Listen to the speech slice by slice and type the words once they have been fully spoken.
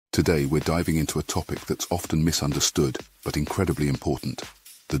Today we're diving into a topic that's often misunderstood, but incredibly important: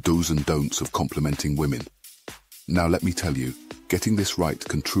 the do's and don'ts of complimenting women. Now let me tell you, getting this right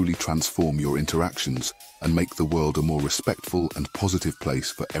can truly transform your interactions and make the world a more respectful and positive place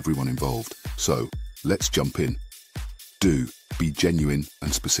for everyone involved. So, let's jump in. Do. Be genuine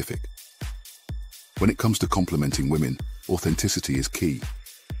and specific. When it comes to complimenting women, authenticity is key.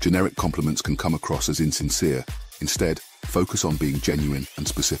 Generic compliments can come across as insincere. Instead, focus on being genuine and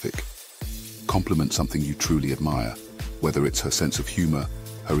specific. Compliment something you truly admire, whether it's her sense of humor,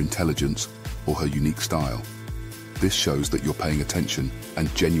 her intelligence, or her unique style. This shows that you're paying attention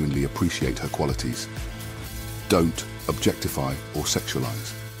and genuinely appreciate her qualities. Don't objectify or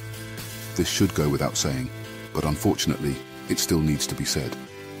sexualize. This should go without saying, but unfortunately, it still needs to be said.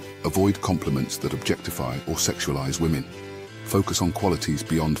 Avoid compliments that objectify or sexualize women. Focus on qualities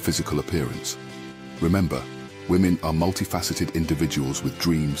beyond physical appearance. Remember, women are multifaceted individuals with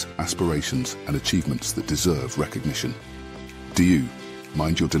dreams, aspirations, and achievements that deserve recognition. Do.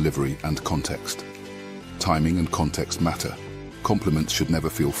 Mind your delivery and context. Timing and context matter. Compliments should never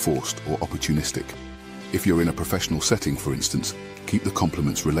feel forced or opportunistic. If you're in a professional setting, for instance, keep the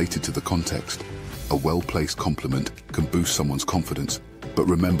compliments related to the context. A well-placed compliment can boost someone's confidence, but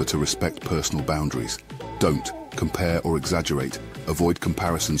remember to respect personal boundaries. Don't compare or exaggerate. Avoid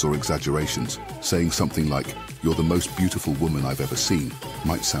comparisons or exaggerations. Saying something like, "You're the most beautiful woman I've ever seen,"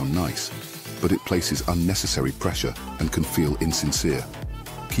 might sound nice, but it places unnecessary pressure and can feel insincere.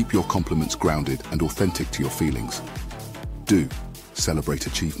 Keep your compliments grounded and authentic to your feelings. Do. Celebrate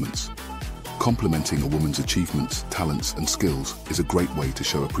achievements. Complimenting a woman's achievements, talents, and skills is a great way to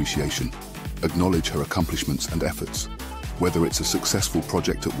show appreciation. Acknowledge her accomplishments and efforts. Whether it's a successful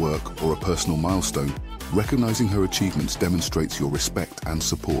project at work or a personal milestone, recognizing her achievements demonstrates your respect and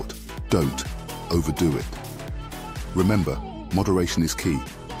support. Don't overdo it. Remember, moderation is key.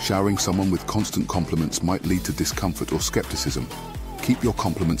 Showering someone with constant compliments might lead to discomfort or skepticism. Keep your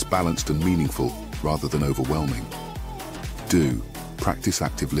compliments balanced and meaningful rather than overwhelming. Do. Practice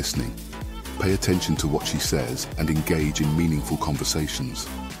active listening. Pay attention to what she says and engage in meaningful conversations.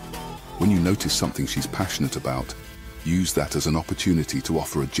 When you notice something she's passionate about, use that as an opportunity to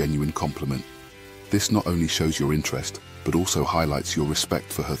offer a genuine compliment. This not only shows your interest, but also highlights your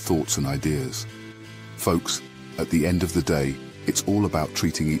respect for her thoughts and ideas. Folks, at the end of the day, it's all about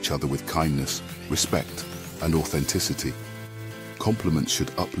treating each other with kindness, respect, and authenticity. Compliments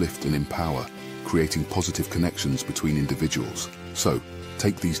should uplift and empower, creating positive connections between individuals. So,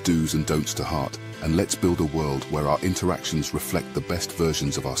 take these do's and don'ts to heart, and let's build a world where our interactions reflect the best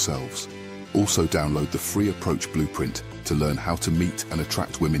versions of ourselves. Also download the free approach blueprint to learn how to meet and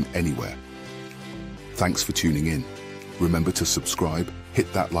attract women anywhere. Thanks for tuning in. Remember to subscribe,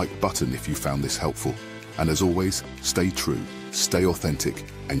 hit that like button if you found this helpful. And as always, stay true, stay authentic,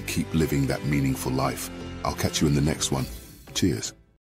 and keep living that meaningful life. I'll catch you in the next one. Cheers.